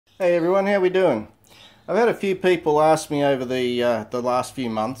Hey everyone, how we doing? I've had a few people ask me over the last few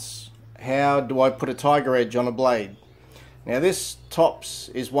months, how do I put a tiger edge on a blade? Now this Tops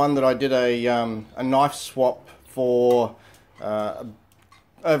is one that I did a knife swap for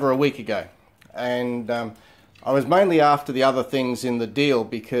over a week ago, and I was mainly after the other things in the deal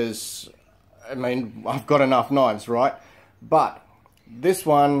because, I mean, I've got enough knives, right? But this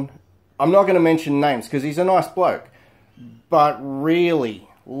one, I'm not going to mention names because he's a nice bloke, but really,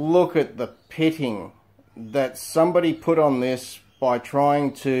 look at the pitting that somebody put on this by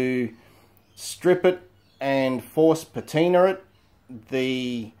trying to strip it and force patina it.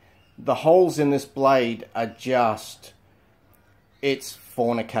 The holes in this blade are just, it's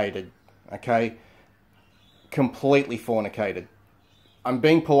fornicated, okay? Completely fornicated. I'm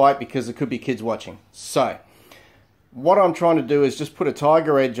being polite because there could be kids watching. So, what I'm trying to do is just put a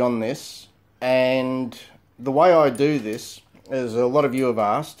tiger edge on this, and the way I do this, as a lot of you have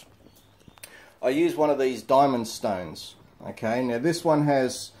asked, I use one of these diamond stones. Okay, now this one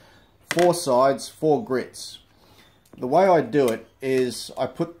has 4 sides, 4 grits. The way I do it is I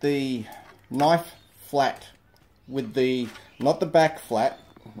put the knife flat with the, not the back flat.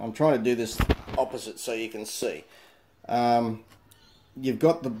 I'm trying to do this opposite so you can see. You've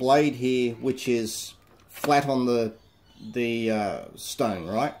got the blade here which is flat on the stone,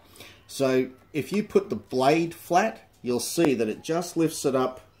 right? So if you put the blade flat, you'll see that it just lifts it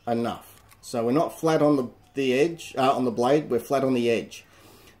up enough. So we're not flat on the edge, on the blade, we're flat on the edge.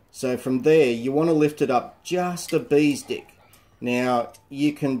 So from there, you want to lift it up just a bee's dick. Now,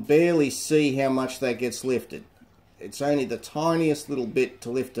 you can barely see how much that gets lifted. It's only the tiniest little bit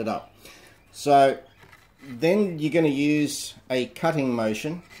to lift it up. So then you're going to use a cutting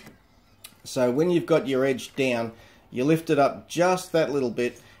motion. So when you've got your edge down, you lift it up just that little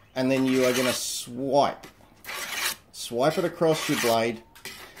bit, and then you are going to swipe it across your blade.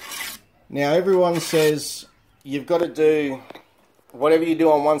 Now everyone says you've got to do whatever you do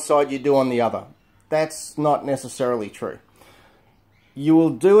on one side you do on the other. That's not necessarily true. You will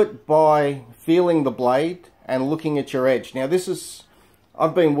do it by feeling the blade and looking at your edge. Now this is,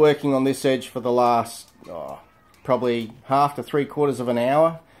 I've been working on this edge for the last probably half to 3/4 of an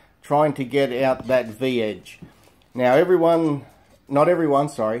hour trying to get out that V edge. Now not everyone,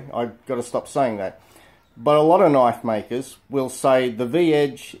 sorry, I've got to stop saying that. But a lot of knife makers will say the V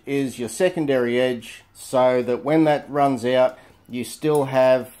edge is your secondary edge so that when that runs out, you still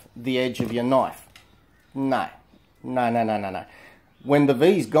have the edge of your knife. No. When the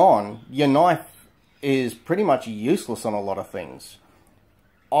V's gone, your knife is pretty much useless on a lot of things.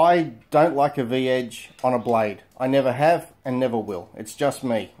 I don't like a V edge on a blade. I never have and never will. It's just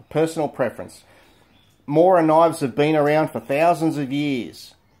me. Personal preference. Mora knives have been around for thousands of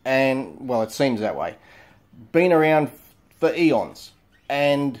years, and, well, it seems that way. Been around for eons,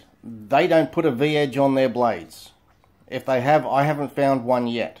 and they don't put a V edge on their blades. If they have, I haven't found one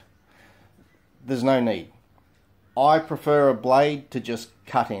yet. There's no need. I prefer a blade to just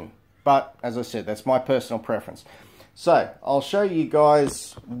cut in, but as I said, that's my personal preference. So I'll show you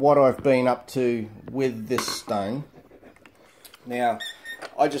guys what I've been up to with this stone. Now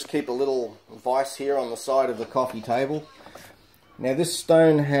I just keep a little vise here on the side of the coffee table. Now this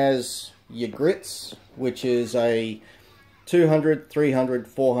stone has your grits, which is a 200, 300,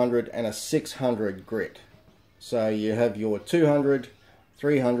 400 and a 600 grit. So you have your 200,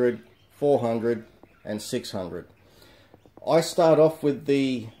 300, 400 and 600. I start off with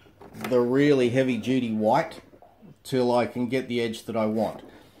the really heavy duty white till I can get the edge that I want.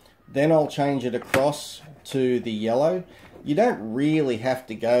 Then I'll change it across to the yellow. You don't really have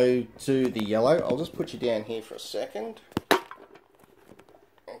to go to the yellow. I'll just put you down here for a second.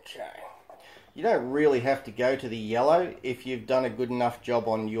 Okay. You don't really have to go to the yellow if you've done a good enough job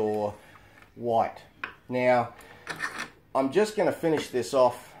on your white. Now, I'm just going to finish this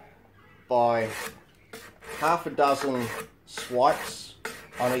off by half a dozen swipes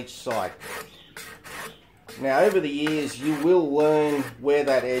on each side. Now, over the years, you will learn where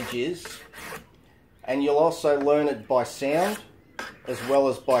that edge is, and you'll also learn it by sound as well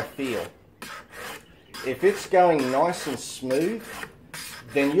as by feel. If it's going nice and smooth,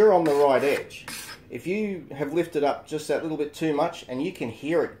 then you're on the right edge. If you have lifted up just that little bit too much and you can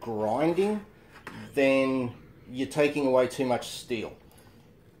hear it grinding, then you're taking away too much steel.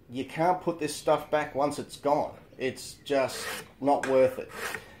 You can't put this stuff back once it's gone. It's just not worth it.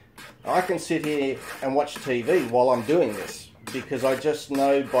 I can sit here and watch TV while I'm doing this because I just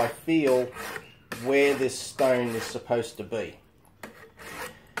know by feel where this stone is supposed to be.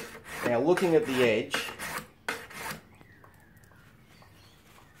 Now looking at the edge,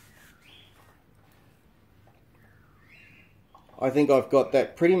 I think I've got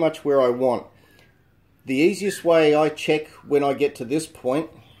that pretty much where I want. The easiest way I check when I get to this point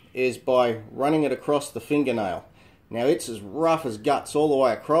is by running it across the fingernail. Now it's as rough as guts all the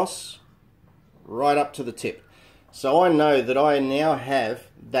way across, right up to the tip. So I know that I now have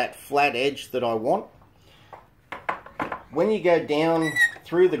that flat edge that I want. When you go down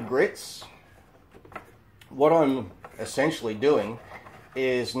through the grits, what I'm essentially doing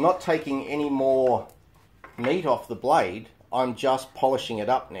is not taking any more meat off the blade. I'm just polishing it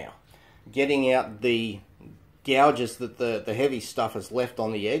up now, getting out the gouges that the heavy stuff has left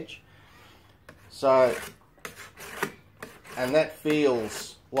on the edge. So, and that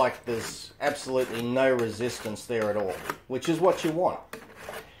feels like there's absolutely no resistance there at all, which is what you want.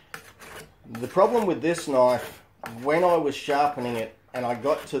 The problem with this knife, when I was sharpening it and I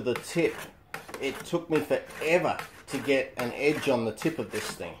got to the tip, it took me forever to get an edge on the tip of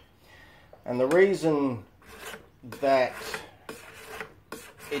this thing. And the reason that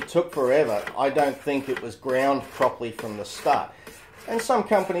it took forever, I don't think it was ground properly from the start. And some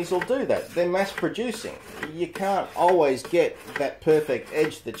companies will do that. They're mass producing. You can't always get that perfect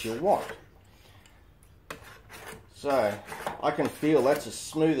edge that you want. So I can feel that's as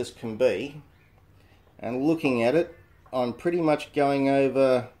smooth as can be. And looking at it, I'm pretty much going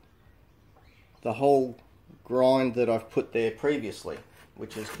over the whole grind that I've put there previously,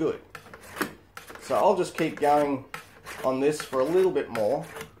 which is good. So I'll just keep going on this for a little bit more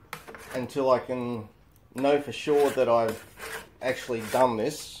until I can know for sure that I've actually done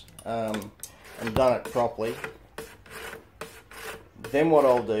this and done it properly. Then what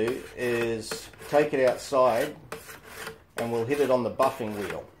I'll do is take it outside and we'll hit it on the buffing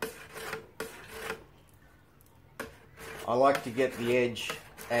wheel. I like to get the edge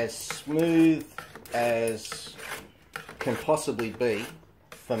as smooth as can possibly be,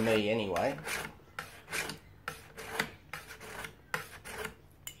 for me anyway.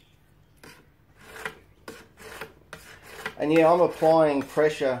 And yeah, I'm applying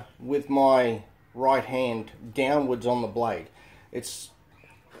pressure with my right hand downwards on the blade. It's,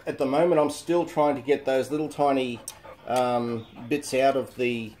 at the moment I'm still trying to get those little tiny bits out of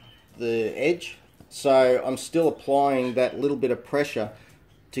the edge. So I'm still applying that little bit of pressure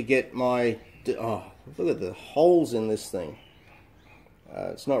to get my, oh, look at the holes in this thing.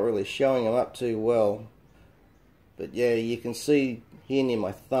 It's not really showing them up too well. But yeah, you can see here near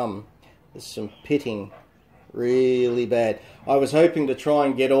my thumb, there's some pitting really bad. I was hoping to try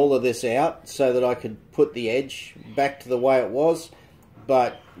and get all of this out so that I could put the edge back to the way it was.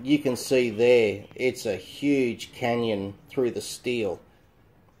 But you can see there, it's a huge canyon through the steel.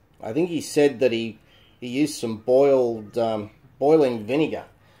 I think he said that he used some boiling vinegar.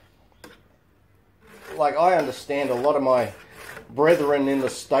 Like, I understand a lot of my brethren in the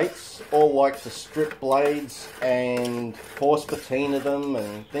States all like to strip blades and horse patina them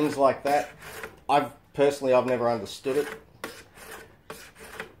and things like that. Personally, I've never understood it.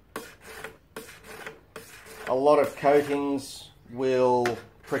 A lot of coatings will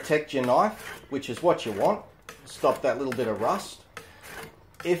protect your knife, which is what you want. Stop that little bit of rust.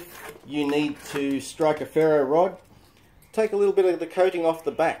 If you need to strike a ferro rod, take a little bit of the coating off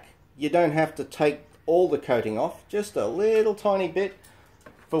the back. You don't have to take all the coating off, just a little tiny bit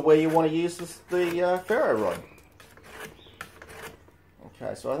for where you want to use the ferro rod.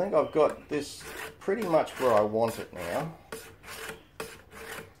 Okay, so I think I've got this pretty much where I want it now.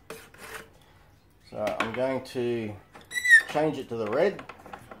 So I'm going to change it to the red,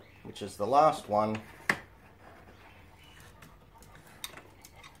 which is the last one.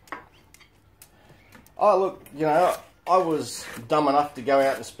 Oh look, you know, I was dumb enough to go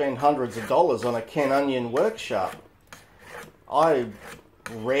out and spend hundreds of dollars on a Ken Onion work sharp. I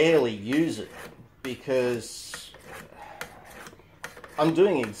rarely use it because I'm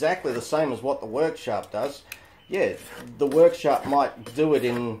doing exactly the same as what the work sharp does. Yeah, the work sharp might do it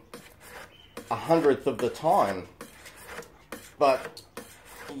in 1/100th of the time, but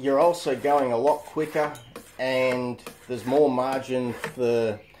you're also going a lot quicker and there's more margin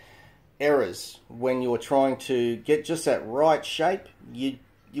for errors when you're trying to get just that right shape. You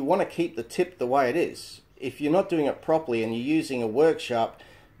want to keep the tip the way it is. If you're not doing it properly and you're using a work sharp,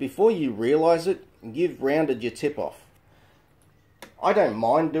 before you realize it, you've rounded your tip off. I don't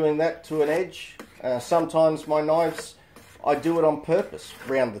mind doing that to an edge. Sometimes my knives, I do it on purpose,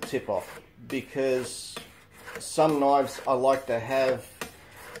 round the tip off, because some knives I like to have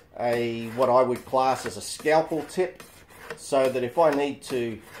what I would class as a scalpel tip, so that if I need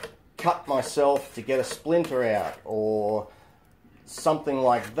to cut myself to get a splinter out or something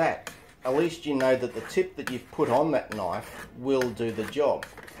like that, at least you know that the tip that you've put on that knife will do the job.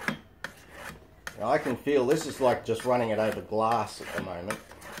 Now I can feel this is like just running it over glass at the moment.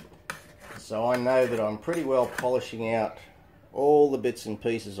 So I know that I'm pretty well polishing out all the bits and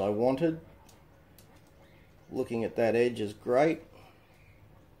pieces I wanted. Looking at that edge is great.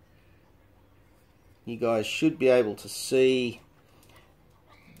 You guys should be able to see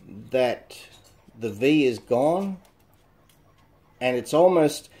that the V is gone, and it's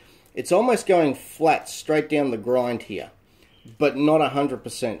almost going flat straight down the grind here, but not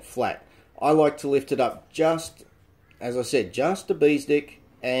 100% flat. I like to lift it up just, as I said, just a beesdick,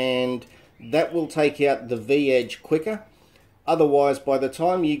 and that will take out the V edge quicker. Otherwise, by the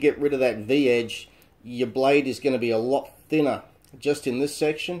time you get rid of that V edge, your blade is going to be a lot thinner just in this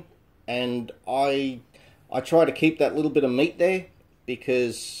section. And I try to keep that little bit of meat there,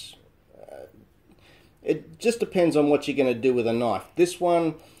 because it just depends on what you're going to do with a knife. This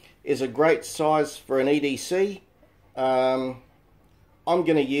one is a great size for an EDC. I'm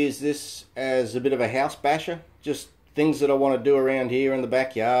going to use this as a bit of a house basher, just things that I want to do around here in the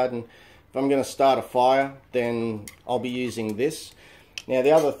backyard. And if I'm going to start a fire, then I'll be using this. Now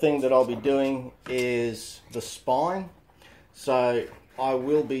the other thing that I'll be doing is the spine. So I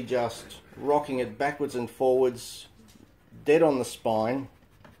will be just rocking it backwards and forwards, dead on the spine,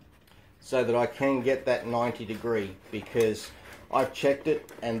 so that I can get that 90 degree, because I've checked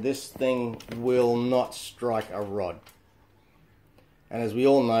it and this thing will not strike a rod. And as we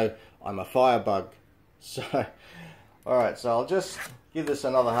all know, I'm a firebug. So, alright, so I'll just give this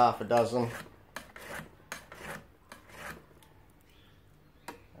another half a dozen.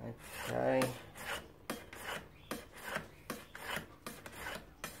 Okay.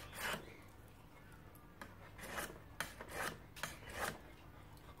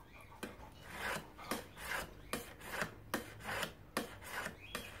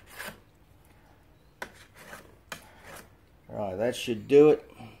 Right, that should do it.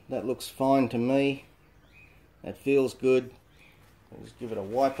 That looks fine to me. That feels good. Let's give it a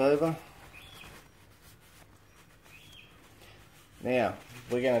wipe over. Now,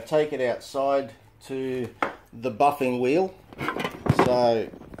 we're going to take it outside to the buffing wheel. So,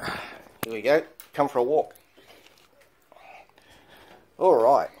 here we go. Come for a walk.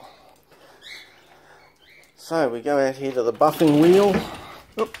 Alright. So, we go out here to the buffing wheel.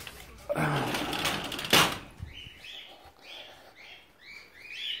 Oop.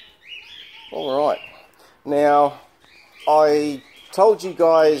 Alright. Now, I told you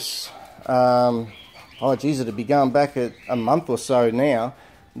guys, oh geez, it'd be going back a month or so now,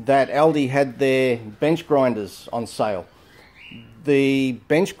 that Aldi had their bench grinders on sale. The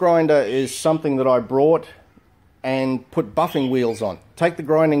bench grinder is something that I brought and put buffing wheels on. Take the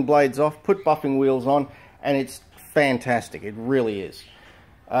grinding blades off, put buffing wheels on, and it's fantastic. It really is.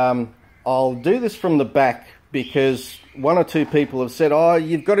 I'll do this from the back because one or two people have said, oh,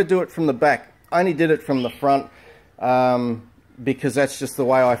 you've got to do it from the back. I only did it from the front because that's just the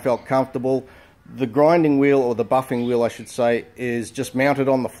way I felt comfortable. The grinding wheel, or the buffing wheel I should say, is just mounted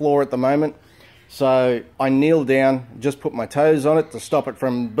on the floor at the moment. So I kneel down, just put my toes on it to stop it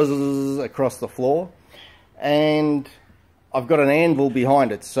from buzz across the floor. And I've got an anvil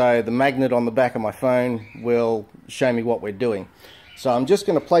behind it, so the magnet on the back of my phone will show me what we're doing. So I'm just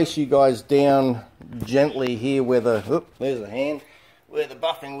going to place you guys down gently here where the, there's the hand, where the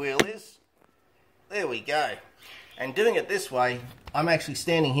buffing wheel is. There we go. And doing it this way, I'm actually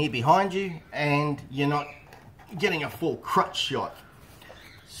standing here behind you and you're not getting a full crutch shot.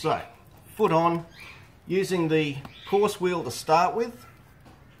 So, foot on, using the coarse wheel to start with.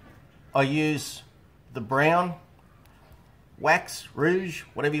 I use the brown, wax, rouge,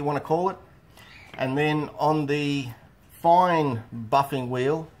 whatever you want to call it. And then on the fine buffing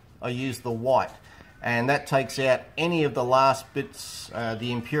wheel, I use the white. And that takes out any of the last bits,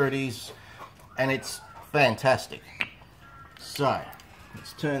 the impurities, and it's fantastic. So,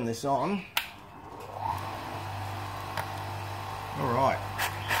 let's turn this on. Alright.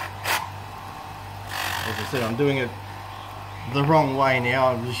 As I said, I'm doing it the wrong way now.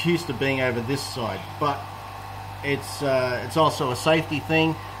 I'm just used to being over this side, but it's also a safety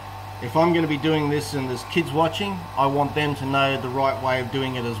thing. If I'm going to be doing this and there's kids watching, I want them to know the right way of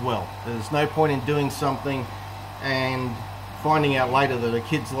doing it as well. There's no point in doing something and finding out later that a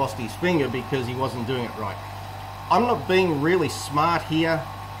kid's lost his finger because he wasn't doing it right. I'm not being really smart here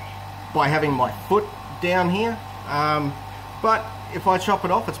by having my foot down here, but if I chop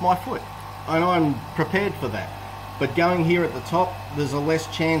it off, it's my foot, and I'm prepared for that. But going here at the top, there's a less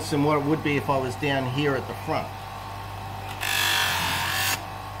chance than what it would be if I was down here at the front.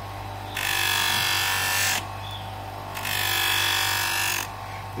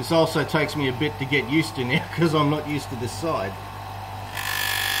 This also takes me a bit to get used to now because I'm not used to this side.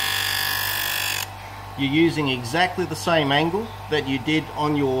 you're using exactly the same angle that you did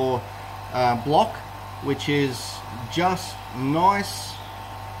on your block, which is just nice,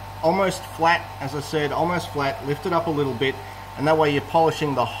 almost flat, as I said, almost flat, lift it up a little bit, and that way you're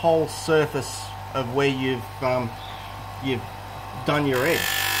polishing the whole surface of where you've done your edge.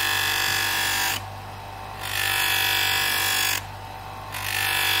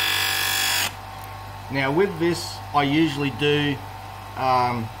 Now with this, I usually do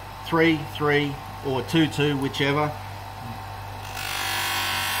 3-3 or 2-2, whichever.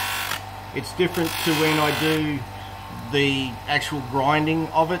 It's different to when I do the actual grinding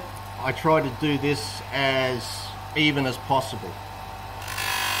of it. I try to do this as even as possible.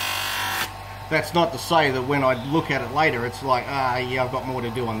 That's not to say that when I look at it later, it's like, yeah, I've got more to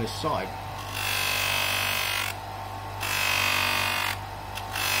do on this side.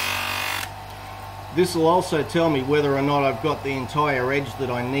 This will also tell me whether or not I've got the entire edge that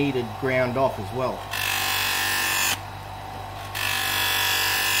I needed ground off as well.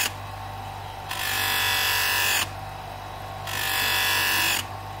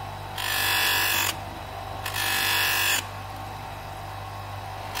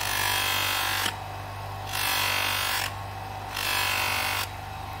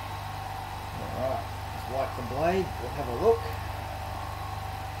 Alright, let's wipe the blade, we'll have a look.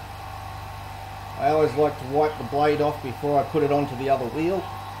 I always like to wipe the blade off before I put it onto the other wheel.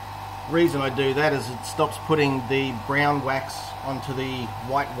 The reason I do that is it stops putting the brown wax onto the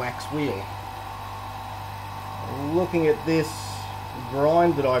white wax wheel. Looking at this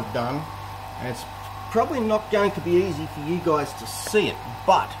grind that I've done, and it's probably not going to be easy for you guys to see it,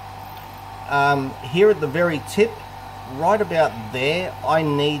 but here at the very tip, right about there, I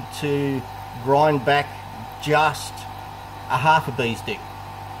need to grind back just a half a bee's dick.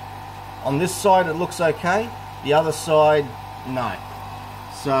 On this side it looks okay, the other side no.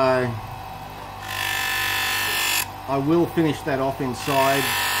 So I will finish that off inside,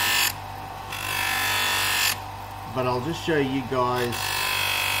 but I'll just show you guys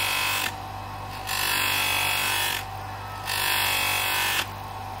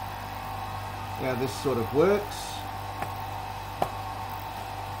how this sort of works.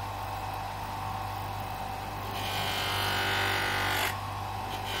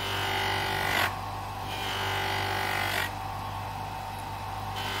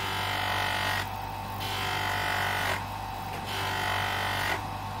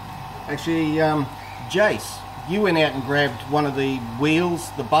 Actually, Jace, you went out and grabbed one of the wheels,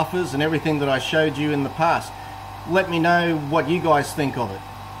 the buffers and everything that I showed you in the past. Let me know what you guys think of it.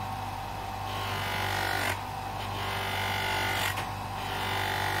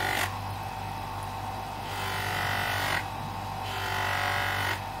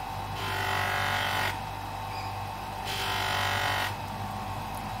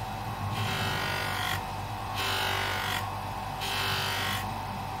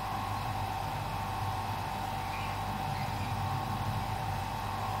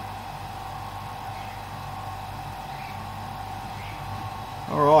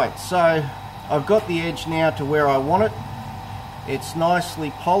 Alright, so I've got the edge now to where I want it. It's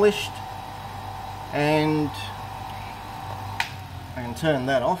nicely polished, and I can turn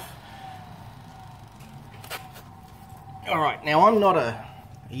that off. Alright, now I'm not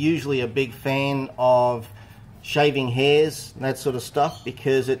usually a big fan of shaving hairs and that sort of stuff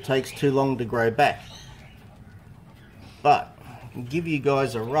because it takes too long to grow back. But to give you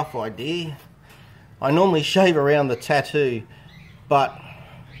guys a rough idea, I normally shave around the tattoo, but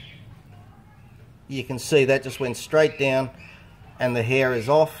you can see that just went straight down and the hair is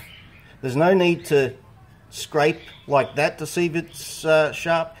off. There's no need to scrape like that to see if it's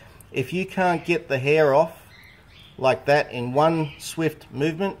sharp. If you can't get the hair off like that in one swift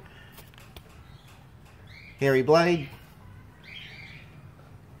movement, hairy blade,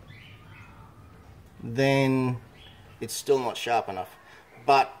 then it's still not sharp enough.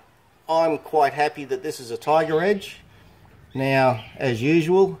 But I'm quite happy that this is a Tiger Edge. Now, as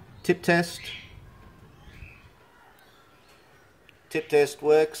usual, tip test. Tip test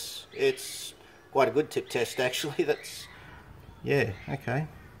works. It's quite a good tip test actually. That's, yeah, okay.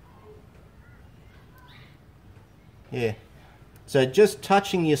 Yeah. So just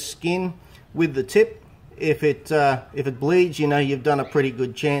touching your skin with the tip, if it bleeds, you know you've done a pretty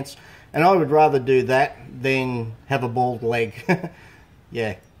good chance. And I would rather do that than have a bald leg.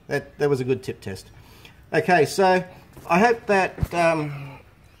 Yeah, that was a good tip test. Okay, so I hope that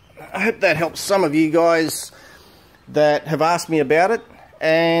helps some of you guys that have asked me about it,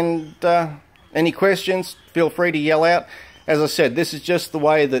 and any questions, feel free to yell out. As I said, this is just the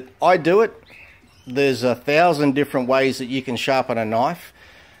way that I do it. There's 1,000 different ways that you can sharpen a knife.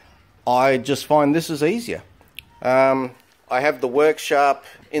 I just find this is easier. I have the work sharp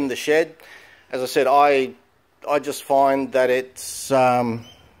in the shed. As I said, I just find that it's not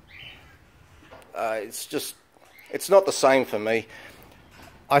the same for me.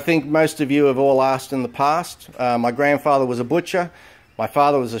 I think most of you have all asked in the past. My grandfather was a butcher, my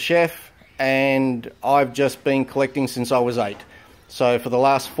father was a chef, and I've just been collecting since I was 8. So for the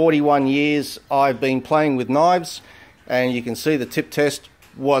last 41 years I've been playing with knives, and you can see the tip test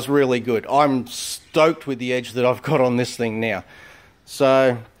was really good. I'm stoked with the edge that I've got on this thing now.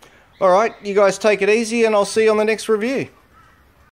 So, alright, you guys take it easy, and I'll see you on the next review.